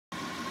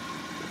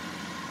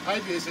Hi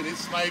Jason,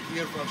 it's Mike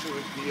here from Sure.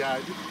 I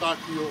did talk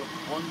to you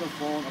on the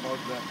phone about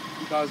the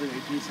 2018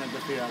 Santa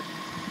Fe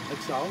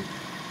XL,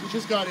 which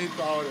just got into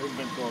our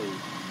inventory.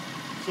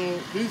 So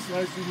this,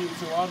 as you see,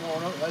 it's a one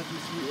owner. As you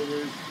see,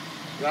 it is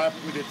wrapped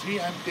with a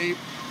 3M tape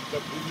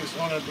the previous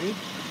owner did.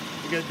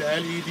 You get the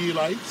LED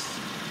lights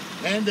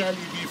and the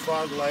LED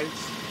fog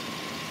lights.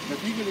 The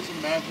vehicle is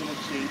in magnet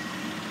shape,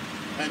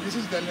 and this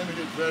is the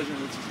limited version,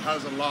 which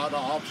has a lot of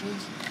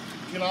options.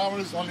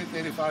 Kilometers, only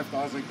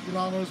 35,000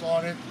 kilometers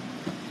on it.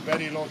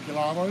 Very low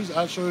kilometers.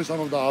 I'll show you some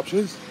of the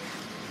options.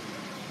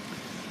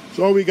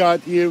 So we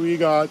got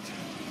the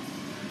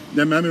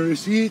memory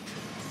seat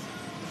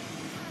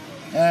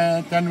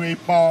and 10-way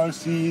power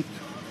seat,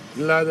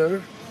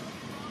 leather.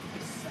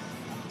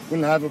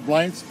 We'll have a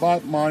blind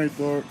spot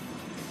monitor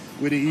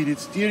with a heated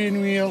steering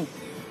wheel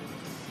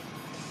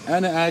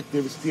and an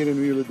active steering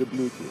wheel with the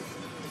Bluetooth.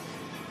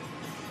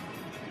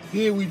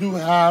 Here we do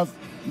have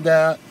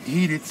the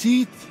heated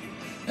seat,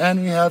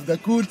 and we have the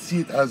cooled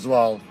seat as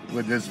well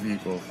with this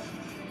vehicle.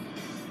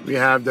 We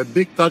have the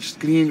big touch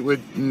screen with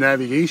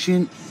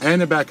navigation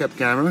and a backup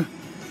camera.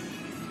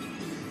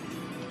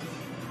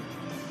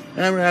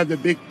 And we have the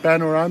big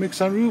panoramic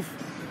sunroof.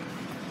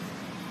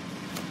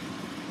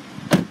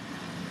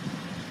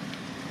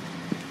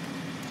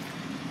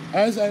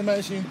 As I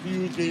mentioned to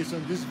you,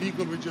 Jason, this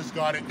vehicle we just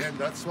got it in.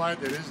 That's why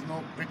there is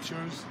no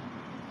pictures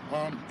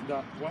on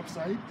the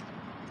website.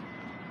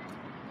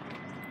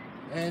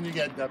 And you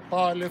get the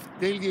power lift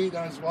tailgate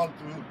as well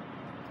too.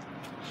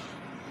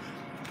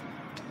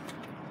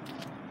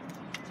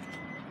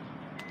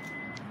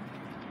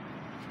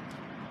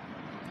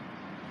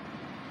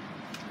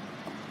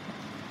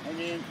 I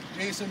mean,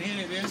 Jason,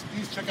 here it is.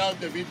 Please check out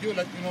the video.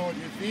 Let me know what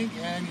you think.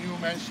 And you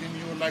mentioned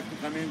you would like to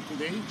come in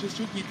today. Just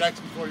shoot me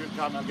text before you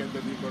come. I'll get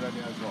the vehicle ready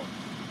as well.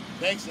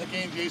 Thanks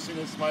again, Jason.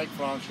 It's Mike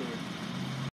from Sure.